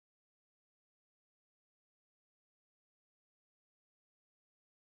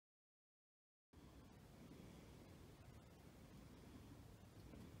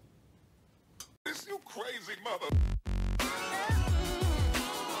you crazy mother...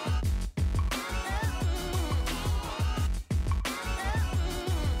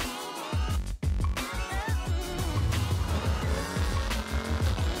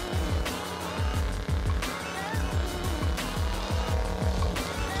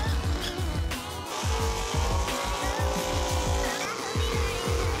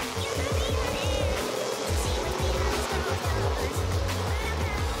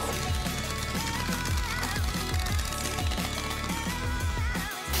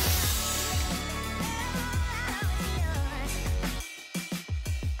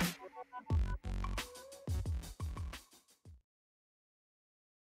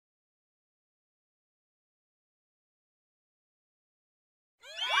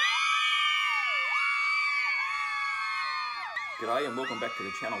 G'day and welcome back to the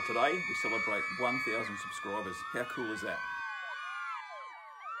channel. Today we celebrate 1,000 subscribers. How cool is that?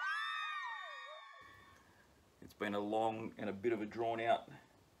 It's been a long and a bit of a drawn out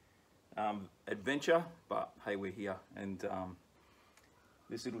adventure, but hey, we're here. And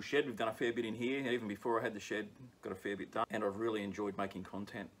this little shed, we've done a fair bit in here. Even before I had the shed, got a fair bit done. And I've really enjoyed making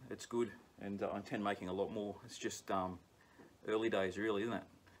content. It's good, and I intend making a lot more. It's just early days really, isn't it?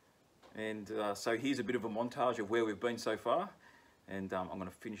 And so here's a bit of a montage of where we've been so far. And I'm going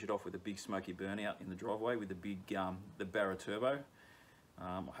to finish it off with a big smoky burnout in the driveway with the big, the Barra turbo.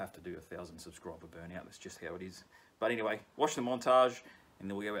 I'll have to do 1,000 subscriber burnout. That's just how it is. But anyway, watch the montage, and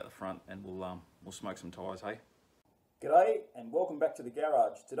then we'll go out the front and we'll smoke some tyres. Hey. G'day and welcome back to the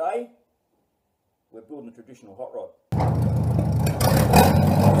garage. Today we're building a traditional hot rod.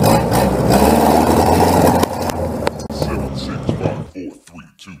 7, 6, 5, 4, 3,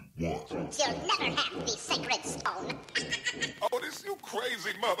 2, 1. You'll never have the sacred stone. Oh, this you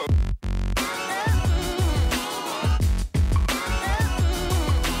crazy mother...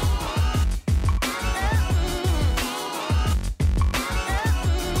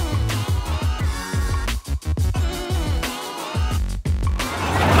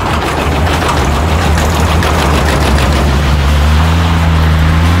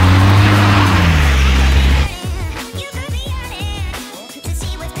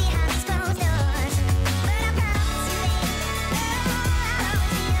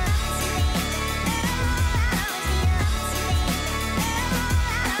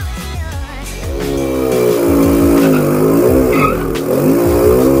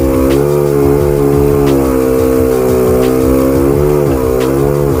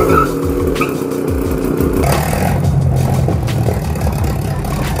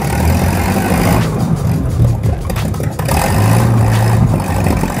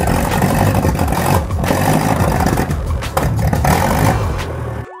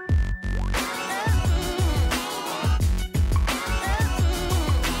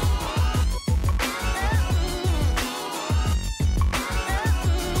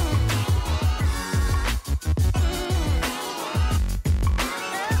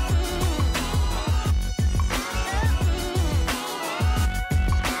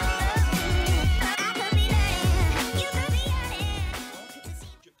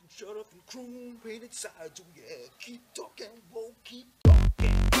 Sides, oh yeah, keep talking, whoa, keep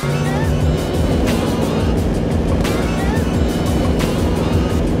talking.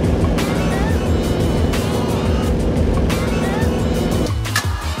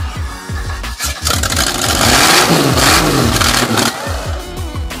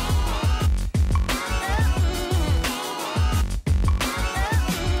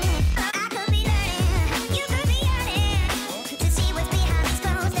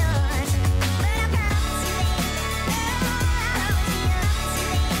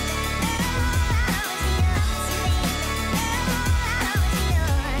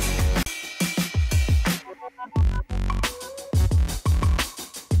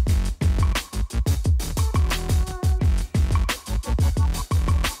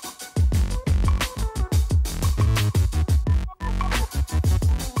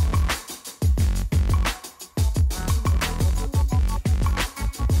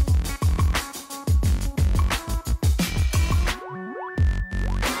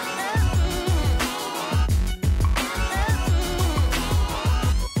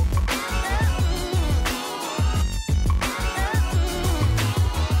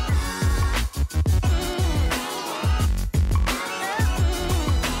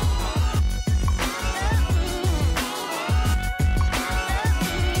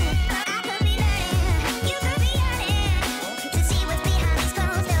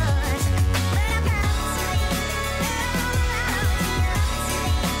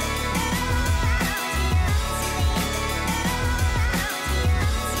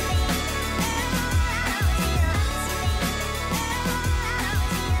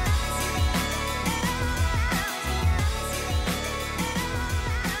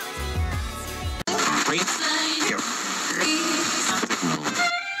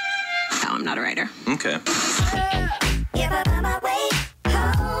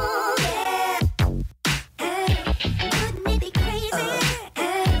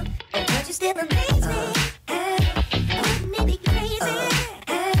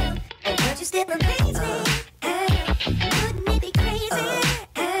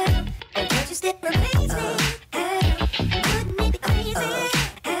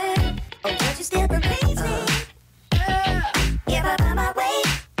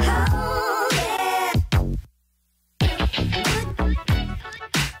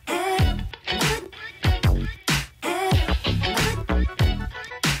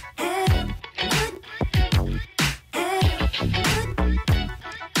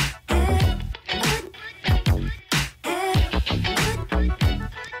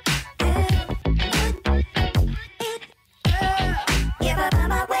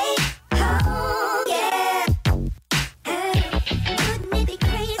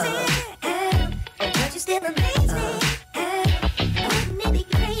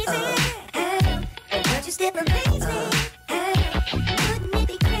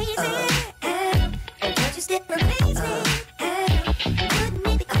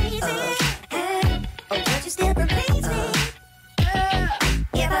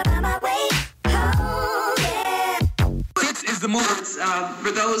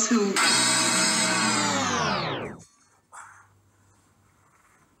 for those who...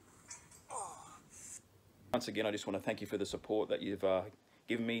 Once again, I just want to thank you for the support that you've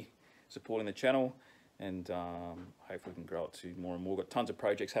given me, supporting the channel, and hopefully we can grow it to more and more. Got tons of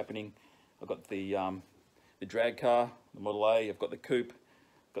projects happening. I've got the drag car, the Model A, I've got the Coupe,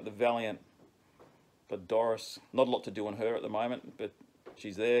 got the Valiant, got Doris. Not a lot to do on her at the moment, but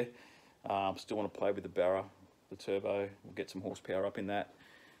she's there. Still want to play with the Barra, the turbo. We'll get some horsepower up in that.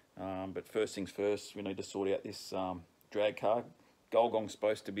 But first things first, we need to sort out this drag car. Golgong's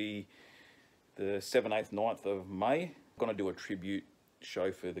supposed to be the 7th, 8th, 9th of May. I'm going to do a tribute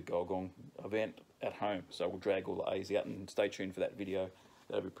show for the Golgong event at home. So we'll drag all the A's out, and stay tuned for that video.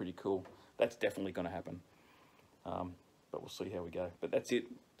 That'll be pretty cool. That's definitely going to happen. But we'll see how we go. But that's it.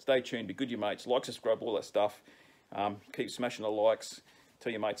 Stay tuned. Be good to your mates. Like, subscribe, all that stuff. Keep smashing the likes.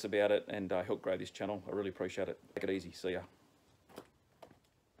 Tell your mates about it, and help grow this channel. I really appreciate it. Take it easy. See ya.